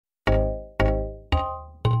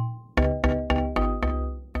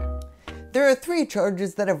There are three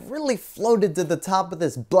charges that have really floated to the top of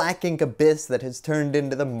this black ink abyss that has turned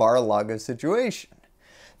into the Mar-A-Lago situation.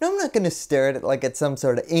 Now, I'm not going to stare at it like it's some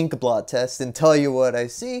sort of ink blot test and tell you what I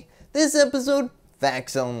see. This episode,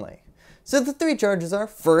 facts only. So the three charges are: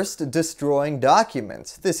 first, destroying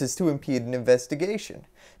documents. This is to impede an investigation.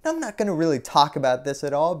 Now, I'm not going to really talk about this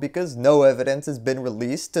at all because no evidence has been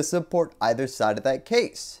released to support either side of that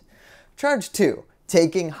case. Charge 2.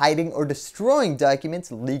 Taking, hiding, or destroying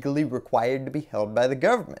documents legally required to be held by the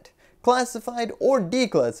government, classified or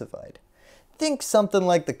declassified. Think something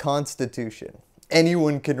like the Constitution.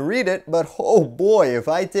 Anyone can read it, but oh boy, if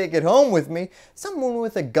I take it home with me, someone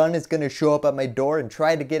with a gun is going to show up at my door and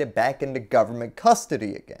try to get it back into government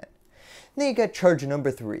custody again. Then you got charge number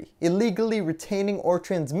 3, illegally retaining or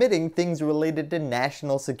transmitting things related to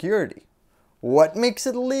national security. What makes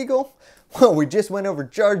it illegal? Well, we just went over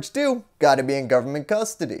charge 2, gotta be in government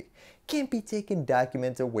custody. Can't be taking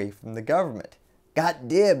documents away from the government. Got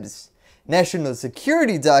dibs. National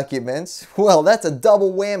security documents, well, that's a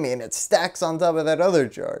double whammy and it stacks on top of that other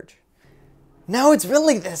charge. Now it's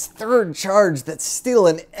really this third charge that's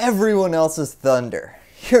stealing everyone else's thunder.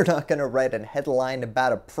 You're not gonna write a headline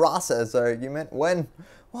about a process argument when,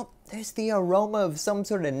 well, there's the aroma of some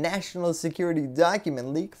sort of national security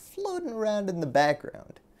document leak floating around in the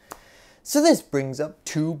background. So this brings up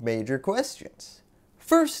two major questions.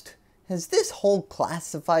 First, has this whole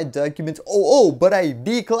classified documents, but I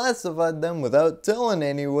declassified them without telling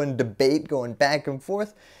anyone debate going back and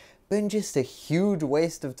forth been just a huge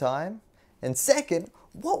waste of time? And second,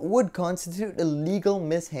 what would constitute illegal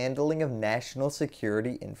mishandling of national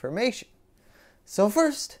security information? So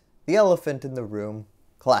first, the elephant in the room,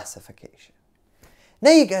 classification.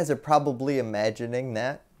 Now you guys are probably imagining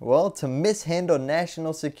that, well, to mishandle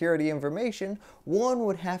national security information, one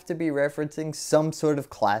would have to be referencing some sort of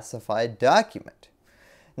classified document.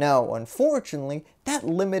 Now, unfortunately, that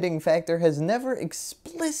limiting factor has never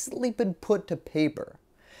explicitly been put to paper.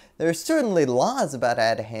 There are certainly laws about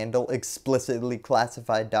how to handle explicitly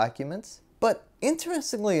classified documents, but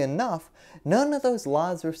interestingly enough, none of those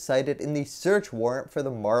laws were cited in the search warrant for the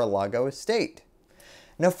Mar-A-Lago estate.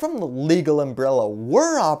 Now, from the legal umbrella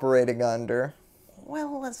we're operating under,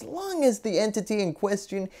 well, as long as the entity in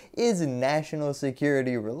question is national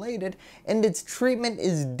security related and its treatment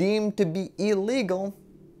is deemed to be illegal,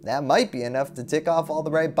 that might be enough to tick off all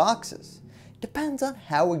the right boxes. Depends on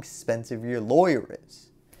how expensive your lawyer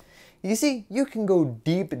is. You see, you can go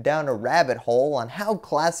deep down a rabbit hole on how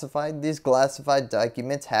classified these classified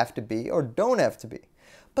documents have to be or don't have to be,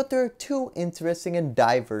 but there are two interesting and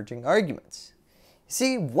diverging arguments.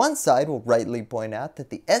 See, one side will rightly point out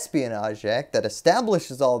that the Espionage Act that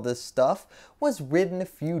establishes all this stuff was written a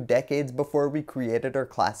few decades before we created our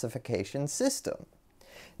classification system.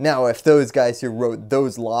 Now, if those guys who wrote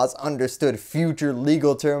those laws understood future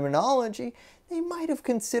legal terminology, they might have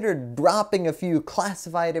considered dropping a few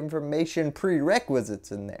classified information prerequisites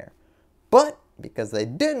in there. But because they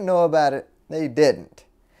didn't know about it, they didn't.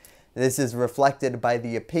 This is reflected by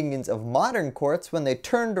the opinions of modern courts when they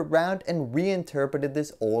turned around and reinterpreted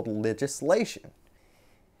this old legislation.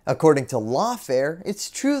 According to Lawfare, it's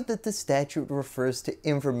true that the statute refers to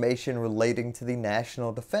information relating to the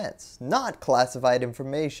national defense, not classified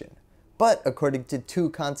information. But according to two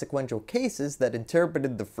consequential cases that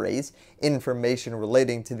interpreted the phrase information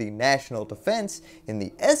relating to the national defense in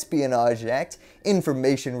the Espionage Act,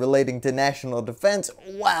 information relating to national defense,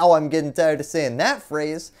 wow, I'm getting tired of saying that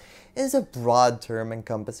phrase, is a broad term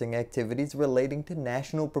encompassing activities relating to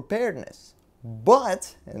national preparedness.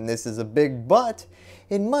 But, and this is a big but,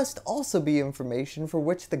 it must also be information for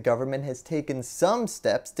which the government has taken some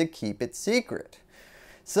steps to keep it secret.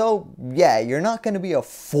 So yeah, you're not going to be a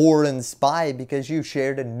foreign spy because you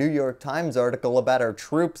shared a New York Times article about our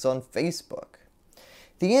troops on Facebook.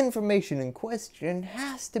 The information in question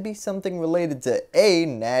has to be something related to A,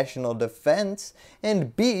 national defense,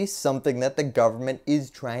 and B, something that the government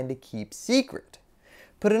is trying to keep secret.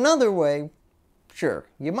 Put another way, sure,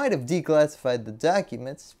 you might have declassified the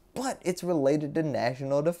documents, but it's related to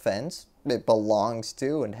national defense, it belongs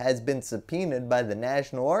to and has been subpoenaed by the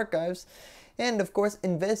National Archives, and of course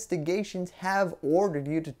investigations have ordered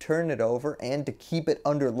you to turn it over and to keep it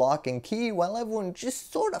under lock and key while everyone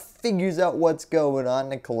just sort of figures out what's going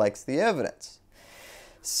on and collects the evidence.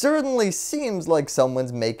 Certainly seems like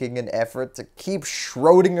someone's making an effort to keep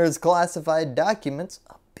Schrodinger's classified documents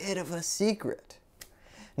a bit of a secret.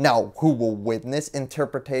 Now, who will win this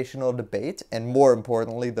interpretational debate, and more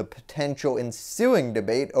importantly, the potential ensuing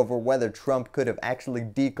debate over whether Trump could have actually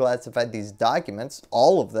declassified these documents,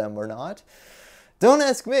 all of them or not? Don't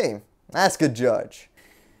ask me, ask a judge.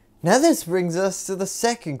 Now this brings us to the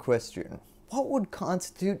second question. What would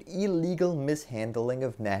constitute illegal mishandling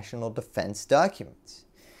of national defense documents?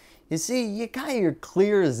 You see, you got your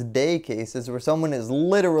clear as day cases where someone is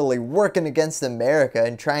literally working against America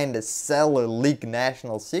and trying to sell or leak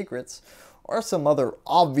national secrets, or some other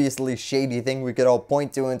obviously shady thing we could all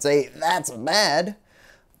point to and say, that's bad.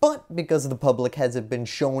 But because the public hasn't been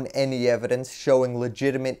shown any evidence showing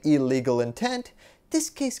legitimate illegal intent, this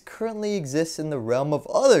case currently exists in the realm of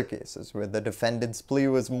other cases where the defendant's plea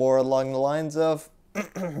was more along the lines of,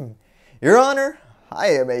 Your Honor, I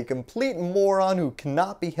am a complete moron who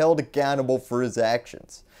cannot be held accountable for his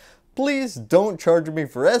actions. Please don't charge me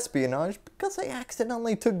for espionage because I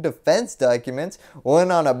accidentally took defense documents,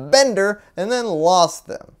 went on a bender, and then lost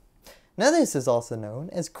them. Now this is also known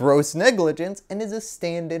as gross negligence and is a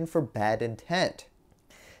stand-in for bad intent.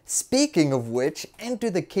 Speaking of which, enter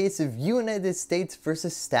the case of United States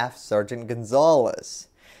versus Staff Sergeant Gonzalez.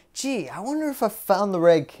 Gee, I wonder if I found the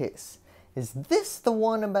right case. Is this the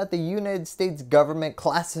one about the United States government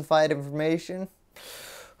classified information?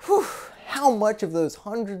 Whew, how much of those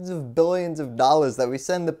hundreds of billions of dollars that we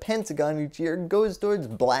send the Pentagon each year goes towards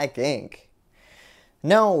black ink?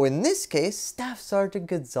 Now, in this case, Staff Sergeant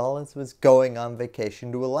Gonzalez was going on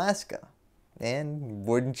vacation to Alaska. And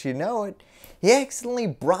wouldn't you know it, he accidentally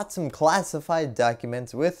brought some classified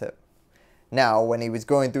documents with him. Now, when he was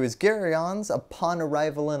going through his carry-ons, upon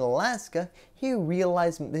arrival in Alaska, he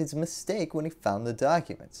realized his mistake when he found the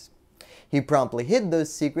documents. He promptly hid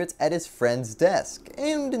those secrets at his friend's desk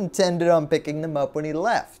and intended on picking them up when he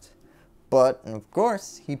left. But, of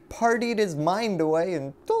course, he partied his mind away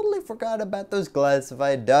and totally forgot about those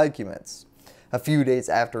classified documents. A few days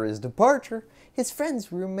after his departure, his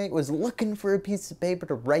friend's roommate was looking for a piece of paper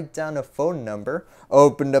to write down a phone number,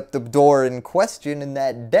 opened up the door in question in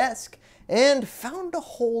that desk, and found a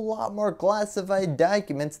whole lot more classified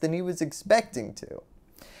documents than he was expecting to.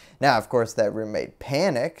 Now, of course, that roommate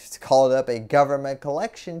panicked, called up a government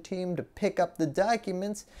collection team to pick up the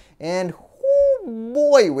documents, and whoo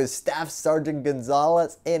boy was Staff Sergeant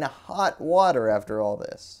Gonzalez in hot water after all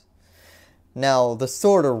this. Now, the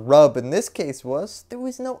sort of rub in this case was there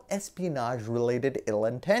was no espionage-related ill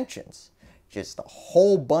intentions. Just a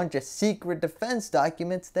whole bunch of secret defense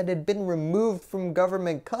documents that had been removed from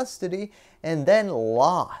government custody and then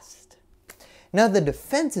lost. Now the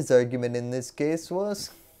defense's argument in this case was,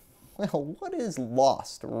 well, what is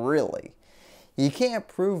lost really? You can't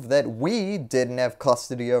prove that we didn't have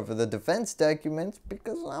custody over the defense documents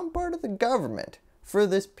because I'm part of the government for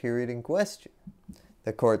this period in question.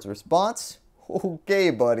 The court's response, okay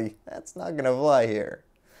buddy, that's not gonna fly here.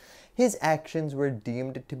 His actions were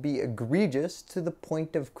deemed to be egregious to the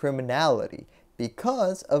point of criminality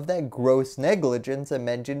because of that gross negligence I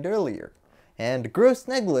mentioned earlier. And gross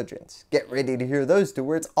negligence, get ready to hear those two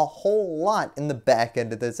words a whole lot in the back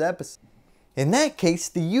end of this episode. In that case,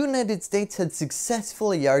 the United States had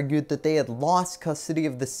successfully argued that they had lost custody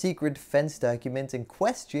of the secret defense documents in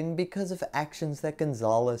question because of actions that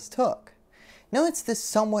Gonzalez took. Now it's this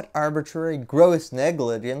somewhat arbitrary gross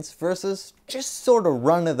negligence versus just sort of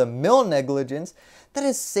run-of-the-mill negligence that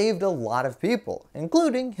has saved a lot of people,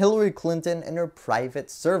 including Hillary Clinton and her private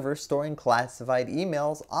server storing classified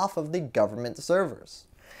emails off of the government servers.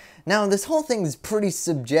 Now this whole thing is pretty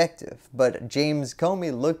subjective, but James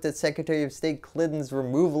Comey looked at Secretary of State Clinton's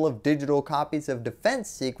removal of digital copies of defense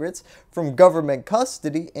secrets from government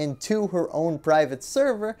custody into her own private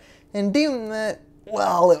server and deemed that,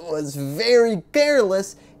 while it was very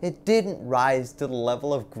careless, it didn't rise to the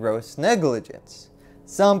level of gross negligence.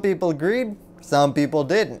 Some people agreed, some people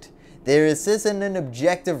didn't. There isn't an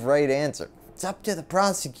objective right answer. It's up to the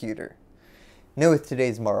prosecutor. Now with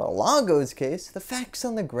today's Mar-A-Lago's case, the facts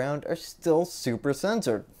on the ground are still super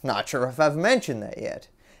censored. Not sure if I've mentioned that yet.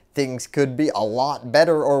 Things could be a lot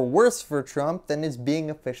better or worse for Trump than is being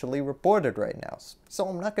officially reported right now. So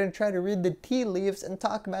I'm not going to try to read the tea leaves and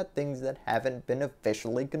talk about things that haven't been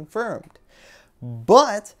officially confirmed.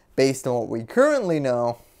 But, based on what we currently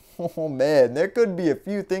know, oh man, there could be a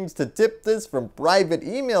few things to tip this from private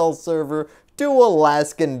email server to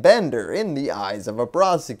Alaskan bender in the eyes of a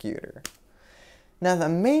prosecutor. Now the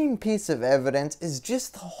main piece of evidence is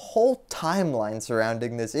just the whole timeline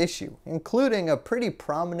surrounding this issue, including a pretty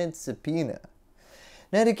prominent subpoena.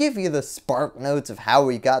 Now to give you the spark notes of how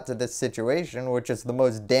we got to this situation, which is the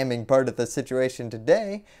most damning part of the situation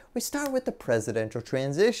today, we start with the presidential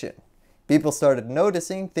transition. People started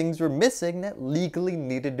noticing things were missing that legally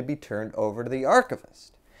needed to be turned over to the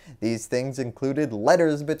archivist. These things included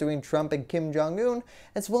letters between Trump and Kim Jong-un,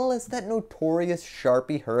 as well as that notorious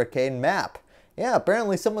Sharpie hurricane map. Yeah,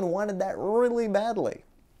 apparently someone wanted that really badly.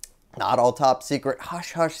 Not all top secret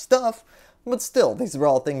hush hush stuff, but still, these are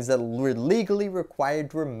all things that were legally required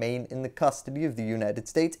to remain in the custody of the United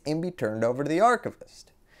States and be turned over to the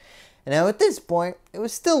archivist. And now at this point, it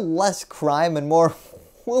was still less crime and more,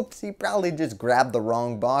 whoops, he probably just grabbed the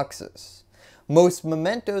wrong boxes. Most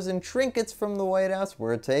mementos and trinkets from the White House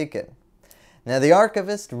were taken. Now the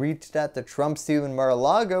archivist reached out to Trump's team in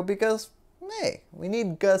Mar-A-Lago because, hey, we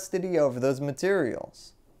need custody over those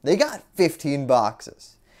materials. They got 15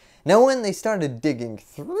 boxes. Now when they started digging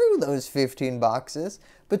through those 15 boxes,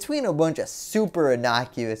 between a bunch of super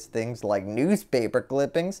innocuous things like newspaper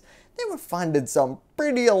clippings, they were finding some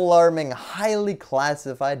pretty alarming, highly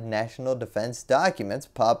classified national defense documents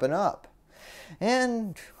popping up.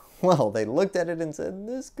 And, well, they looked at it and said,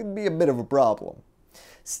 this could be a bit of a problem.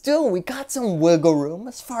 Still, we got some wiggle room.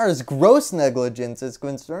 As far as gross negligence is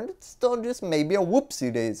concerned, it's still just maybe a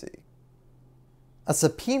whoopsie daisy. A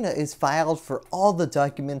subpoena is filed for all the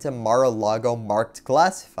documents in Mar-A-Lago marked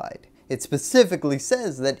classified. It specifically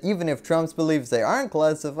says that even if Trump believes they aren't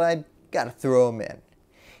classified, gotta throw them in.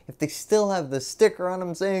 If they still have the sticker on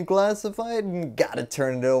them saying classified, gotta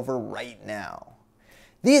turn it over right now.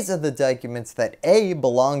 These are the documents that A,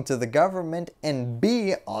 belong to the government, and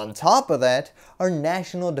B, on top of that, are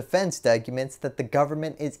national defense documents that the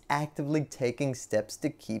government is actively taking steps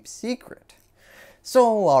to keep secret.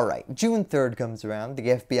 So alright, June 3rd comes around, the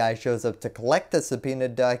FBI shows up to collect the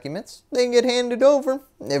subpoenaed documents, they get handed over,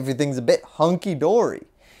 everything's a bit hunky-dory.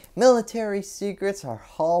 Military secrets are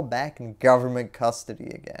hauled back in government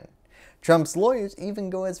custody again. Trump's lawyers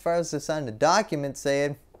even go as far as to sign a document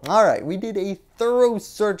saying, alright, we did a thorough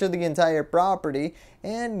search of the entire property,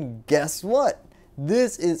 and guess what?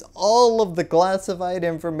 This is all of the classified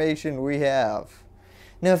information we have.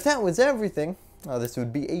 Now if that was everything, this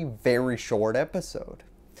would be a very short episode.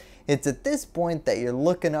 It's at this point that you're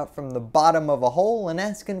looking up from the bottom of a hole and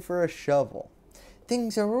asking for a shovel.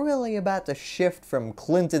 Things are really about to shift from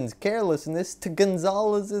Clinton's carelessness to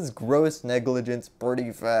Gonzalez's gross negligence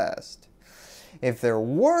pretty fast. If there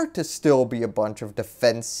were to still be a bunch of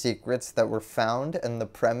defense secrets that were found in the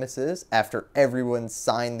premises after everyone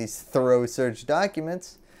signed these thorough search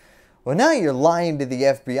documents, well, now you're lying to the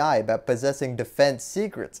FBI about possessing defense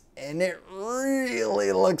secrets, and it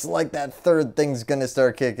really looks like that third thing's gonna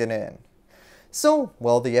start kicking in. So,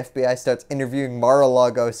 well, the FBI starts interviewing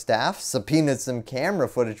Mar-A-Lago staff, subpoenas some camera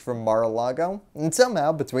footage from Mar-A-Lago, and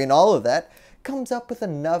somehow, between all of that, comes up with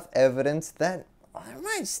enough evidence that there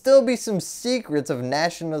might still be some secrets of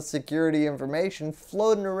national security information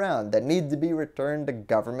floating around that need to be returned to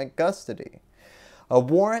government custody. A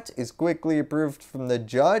warrant is quickly approved from the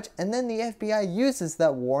judge, and then the FBI uses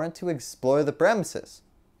that warrant to explore the premises.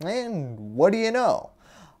 And what do you know?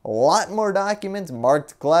 A lot more documents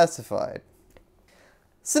marked classified.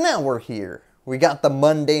 So now we're here. We got the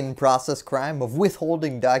mundane process crime of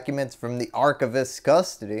withholding documents from the archivist's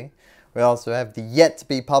custody. We also have the yet to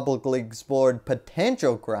be publicly explored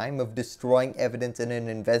potential crime of destroying evidence in an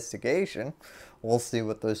investigation. We'll see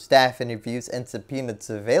what those staff interviews and subpoenaed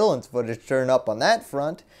surveillance footage turn up on that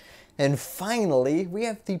front. And finally, we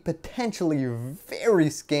have the potentially very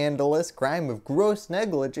scandalous crime of gross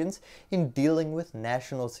negligence in dealing with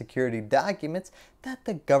national security documents that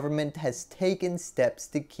the government has taken steps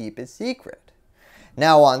to keep a secret.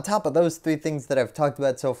 Now, on top of those three things that I've talked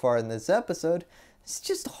about so far in this episode, it's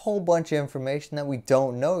just a whole bunch of information that we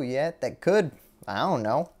don't know yet that could, I don't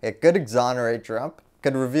know, it could exonerate Trump,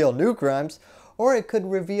 could reveal new crimes, or it could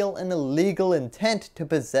reveal an illegal intent to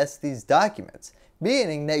possess these documents,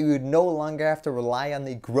 meaning that you would no longer have to rely on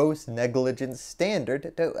the gross negligence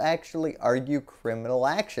standard to actually argue criminal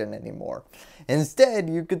action anymore. Instead,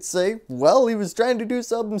 you could say, well, he was trying to do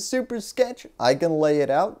something super sketch, I can lay it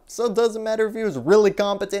out, so it doesn't matter if he was really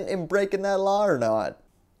competent in breaking that law or not.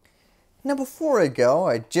 Now before I go,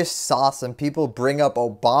 I just saw some people bring up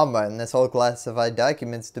Obama in this whole classified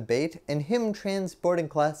documents debate and him transporting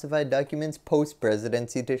classified documents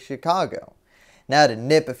post-presidency to Chicago. Now to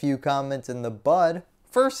nip a few comments in the bud,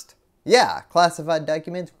 first, yeah, classified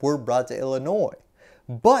documents were brought to Illinois,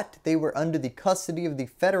 but they were under the custody of the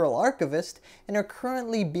federal archivist and are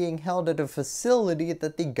currently being held at a facility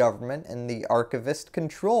that the government and the archivist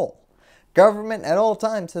control. Government at all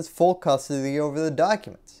times has full custody over the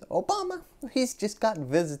documents. Obama, he's just got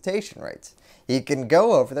visitation rights. He can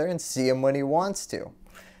go over there and see them when he wants to.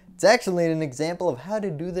 It's actually an example of how to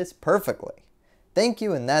do this perfectly. Thank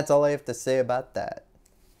you, and that's all I have to say about that.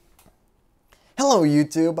 Hello Hello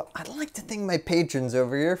YouTube, I'd like to thank my patrons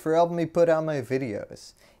over here for helping me put out my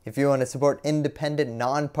videos. If you want to support independent,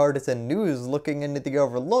 nonpartisan news looking into the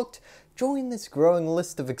overlooked, join this growing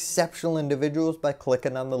list of exceptional individuals by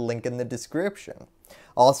clicking on the link in the description.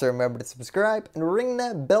 Also remember to subscribe and ring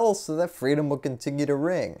that bell so that freedom will continue to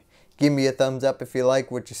ring. Give me a thumbs up if you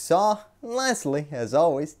like what you saw, and lastly, as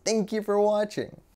always, thank you for watching.